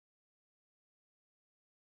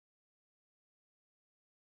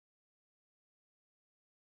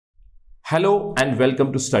Hello and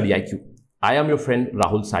welcome to StudyIQ. I am your friend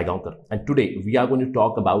Rahul Saigaonkar, and today we are going to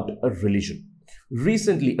talk about a religion.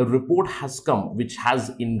 Recently, a report has come which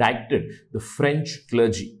has indicted the French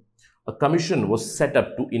clergy. A commission was set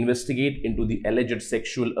up to investigate into the alleged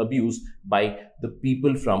sexual abuse by the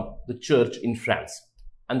people from the church in France.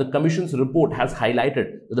 And the commission's report has highlighted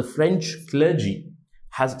that the French clergy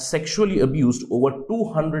has sexually abused over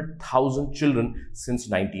 200,000 children since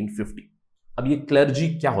 1950. अब ये clergy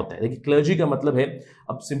क्या होता है? देखिए, clergy का मतलब है,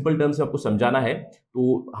 अब सिंपल टर्म्स में आपको समझाना है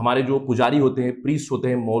तो हमारे जो पुजारी होते हैं, प्रीस्ट होते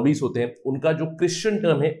हैं, मौलवीस होते हैं, उनका जो क्रिश्चियन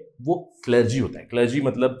टर्म है वो क्लर्जी होता है. क्लर्जी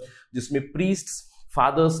मतलब जिसमें प्रीस्ट्स,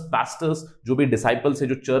 फादर्स, पास्टर्स, जो भी डिसाइपल्स है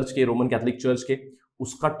जो चर्च के, रोमन कैथोलिक चर्च के,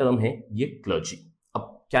 उसका टर्म है ये क्लर्जी.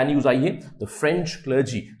 अब क्या न्यूज आई है? The French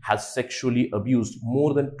clergy has sexually abused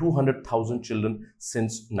more than 200,000 children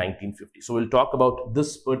since 1950. So we'll talk about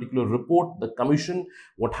this particular report, the commission,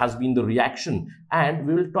 what has been the reaction, and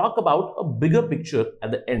we will talk about a bigger picture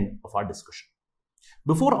at the end of our discussion.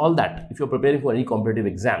 Before all that, if you're preparing for any competitive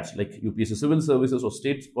exams like UPSC Civil Services or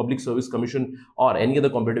State Public Service Commission or any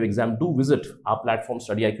other competitive exam, do visit our platform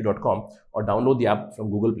StudyIQ.com or download the app from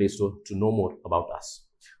Google Play Store to know more about us.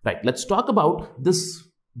 Right, let's talk about this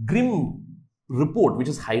grim report which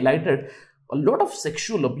has highlighted a lot of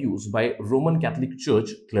sexual abuse by Roman Catholic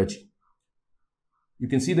Church clergy. You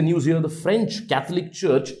can see the news here. The French Catholic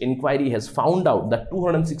Church inquiry has found out that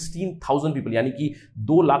 216,000 people, यानी कि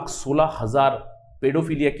 2,16,000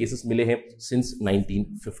 pedophilia cases मिले हैं since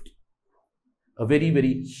 1950. A very,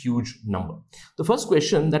 very huge number. The first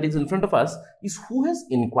question that is in front of us is, who has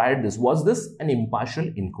inquired this? Was this an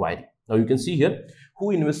impartial inquiry? Now you can see here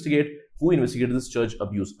who investigated this church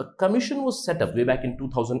abuse. A commission was set up way back in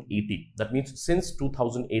 2018. That means since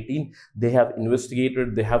 2018 they have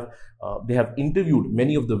investigated, they have interviewed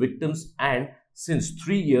many of the victims, and since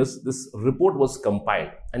 3 years this report was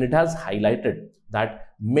compiled, and it has highlighted that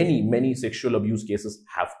many sexual abuse cases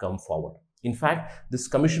have come forward. In fact, this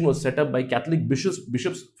commission was set up by Catholic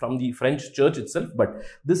bishops from the French church itself, but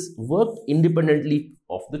this worked independently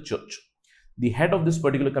of the church. The head of this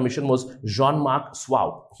particular commission was Jean-Marc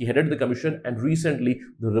Sauve. He headed the commission, and recently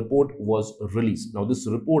the report was released. Now, this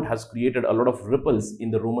report has created a lot of ripples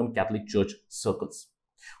in the Roman Catholic Church circles.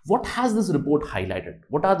 What has this report highlighted?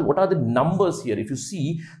 What are the numbers here? If you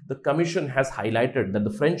see, the commission has highlighted that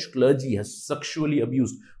the French clergy has sexually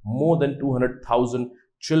abused more than 200,000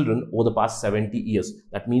 children over the past 70 years.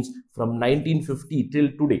 That means from 1950 till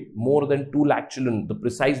today, more than 2 lakh children. The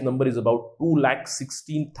precise number is about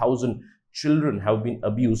 2,16,000 children have been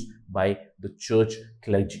abused by the church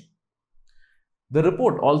clergy. The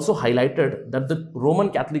report also highlighted that the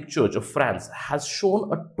Roman Catholic Church of France has shown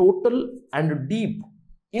a total and deep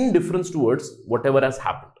indifference towards whatever has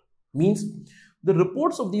happened. Means the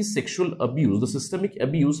reports of these sexual abuse, the systemic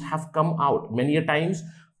abuse, have come out. Many a times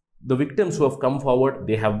the victims who have come forward,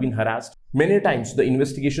 they have been harassed. Many a times the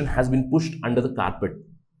investigation has been pushed under the carpet.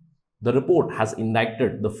 The report has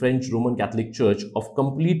indicted the French Roman Catholic Church of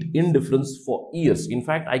complete indifference for years. In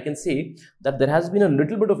fact, I can say that there has been a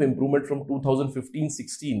little bit of improvement from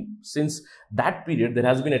 2015-16. Since that period, there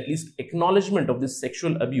has been at least acknowledgement of this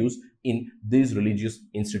sexual abuse in these religious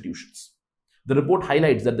institutions. The report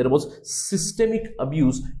highlights that there was systemic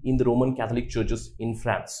abuse in the Roman Catholic churches in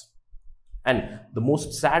France. And the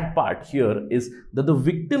most sad part here is that the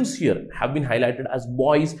victims here have been highlighted as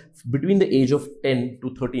boys between the age of 10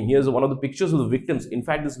 to 13. Here's one of the pictures of the victims. In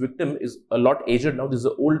fact, this victim is a lot aged now. This is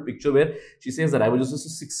an old picture where she says that I was just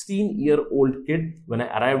a 16-year-old kid when I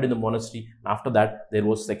arrived in the monastery. After that, there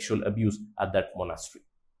was sexual abuse at that monastery.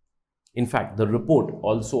 In fact, the report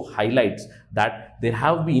also highlights that there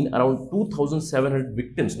have been around 2,700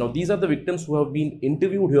 victims. Now, these are the victims who have been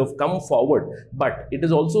interviewed, who have come forward. But it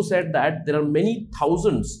is also said that there are many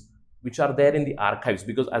thousands which are there in the archives,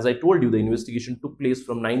 because as I told you, the investigation took place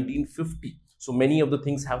from 1950. So many of the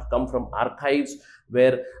things have come from archives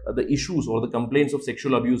where the issues or the complaints of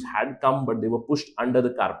sexual abuse had come, but they were pushed under the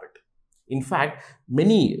carpet. In fact,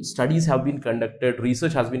 many studies have been conducted,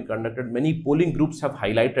 research has been conducted, many polling groups have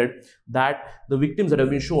highlighted that the victims that have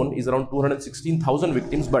been shown is around 216,000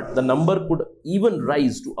 victims, but the number could even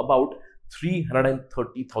rise to about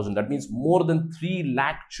 330,000. That means more than 3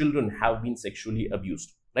 lakh children have been sexually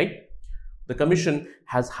abused, right? The commission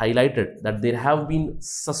has highlighted that there have been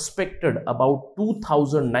suspected about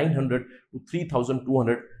 2,900 to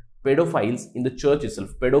 3,200 pedophiles in the church itself.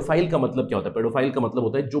 Pedophile का मतलब क्या होता है? Pedophile का मतलब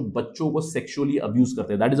होता है जो बच्चों को sexually abuse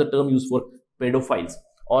करते हैं. That is a term used for pedophiles.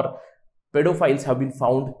 Or pedophiles have been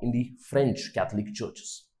found in the French Catholic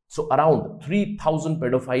churches. So around 3,000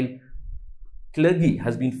 pedophile clergy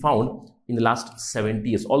has been found in the last 70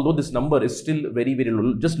 years. Although this number is still very, very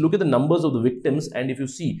low. Just look at the numbers of the victims, and if you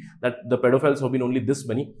see that the pedophiles have been only this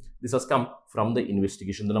many, this has come from the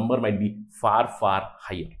investigation. The number might be far, far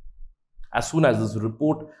higher. As soon as this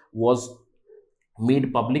report was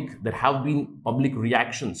made public, there have been public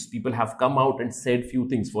reactions. People have come out and said few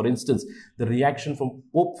things. For instance, the reaction from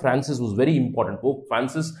Pope Francis was very important. Pope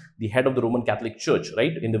Francis, the head of the Roman Catholic Church,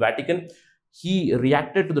 right, in the Vatican, he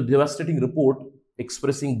reacted to the devastating report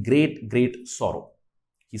expressing great, great sorrow.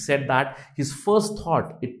 He said that his first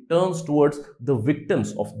thought, it turns towards the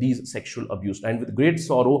victims of these sexual abuse, and with great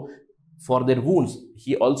sorrow for their wounds,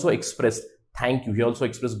 he also expressed thank you. He also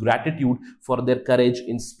expressed gratitude for their courage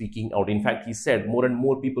in speaking out. In fact, he said more and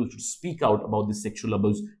more people should speak out about this sexual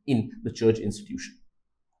abuse in the church institution.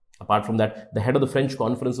 Apart from that, the head of the French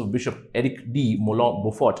Conference of Bishop, Eric de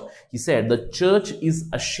Moulin-Beaufort, he said the church is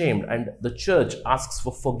ashamed and the church asks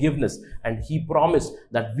for forgiveness, and he promised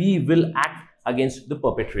that we will act against the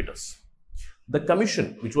perpetrators. The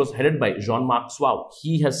commission, which was headed by Jean-Marc Sauve,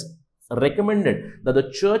 he has recommended that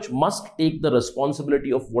the church must take the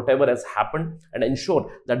responsibility of whatever has happened and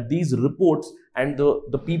ensure that these reports and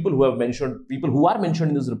the people who are mentioned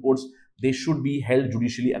in these reports, they should be held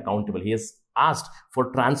judicially accountable. He has asked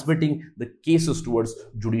for transmitting the cases towards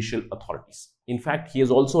judicial authorities. In fact, he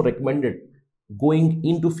has also recommended going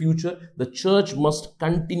into future, the church must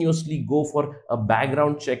continuously go for a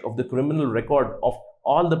background check of the criminal record of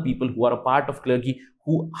all the people who are a part of clergy,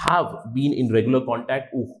 who have been in regular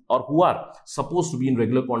contact or who are supposed to be in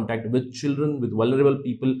regular contact with children, with vulnerable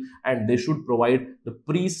people, and they should provide the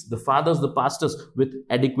priests, the fathers, the pastors with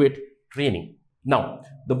adequate training. Now,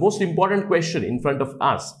 the most important question in front of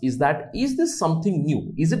us is that, is this something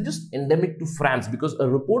new? Is it just endemic to France? Because a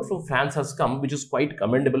report from France has come, which is quite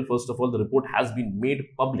commendable. First of all, the report has been made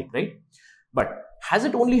public, right? But has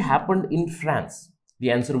it only happened in France? The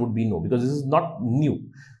answer would be no, because this is not new.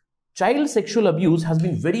 Child sexual abuse has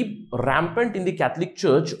been very rampant in the Catholic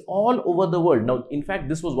Church all over the world. Now, in fact,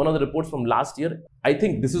 this was one of the reports from last year. I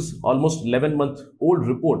think this is almost 11-month-old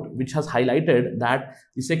report, which has highlighted that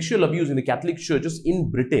the sexual abuse in the Catholic churches in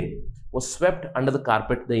Britain was swept under the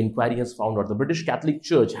carpet. The inquiry has found out the British Catholic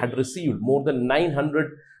Church had received more than 900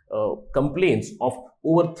 complaints of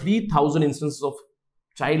over 3,000 instances of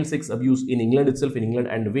child sex abuse in England itself, in England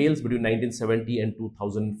and Wales between 1970 and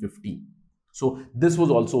 2015. So this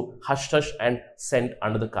was also hush-hush and sent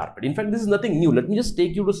under the carpet. In fact, this is nothing new. Let me just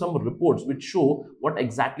take you to some reports which show what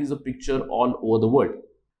exactly is the picture all over the world.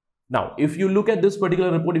 Now, if you look at this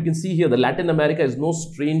particular report, you can see here that Latin America is no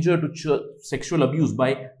stranger to sexual abuse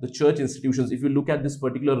by the church institutions. If you look at this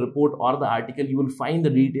particular report or the article, you will find the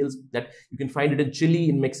details that you can find it in Chile,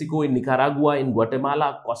 in Mexico, in Nicaragua, in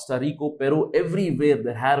Guatemala, Costa Rica, Peru, everywhere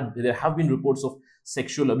there have been reports of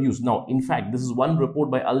sexual abuse. Now, in fact, this is one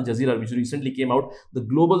report by Al Jazeera which recently came out, the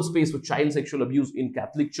global space for child sexual abuse in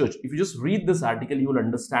Catholic Church. If you just read this article, you will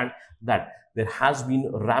understand that there has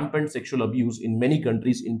been rampant sexual abuse in many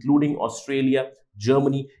countries, including Australia,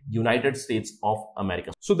 Germany, United States of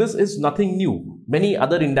America. So this is nothing new. Many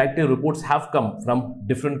other indictive reports have come from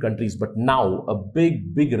different countries, but now a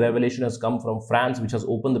big revelation has come from France, which has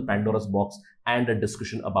opened the Pandora's box and a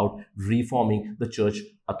discussion about reforming the church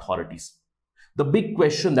authorities. The big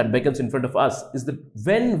question that beckons in front of us is that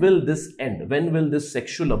when will this end? When will this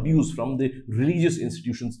sexual abuse from the religious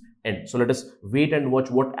institutions end? So let us wait and watch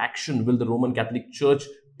what action will the Roman Catholic Church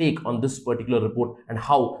take on this particular report and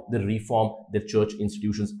how they reform their church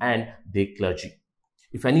institutions and their clergy.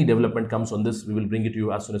 If any development comes on this, we will bring it to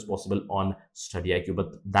you as soon as possible on StudyIQ.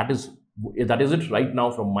 But that is it right now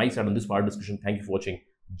from my side on this part of discussion. Thank you for watching.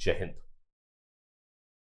 Jai Hind.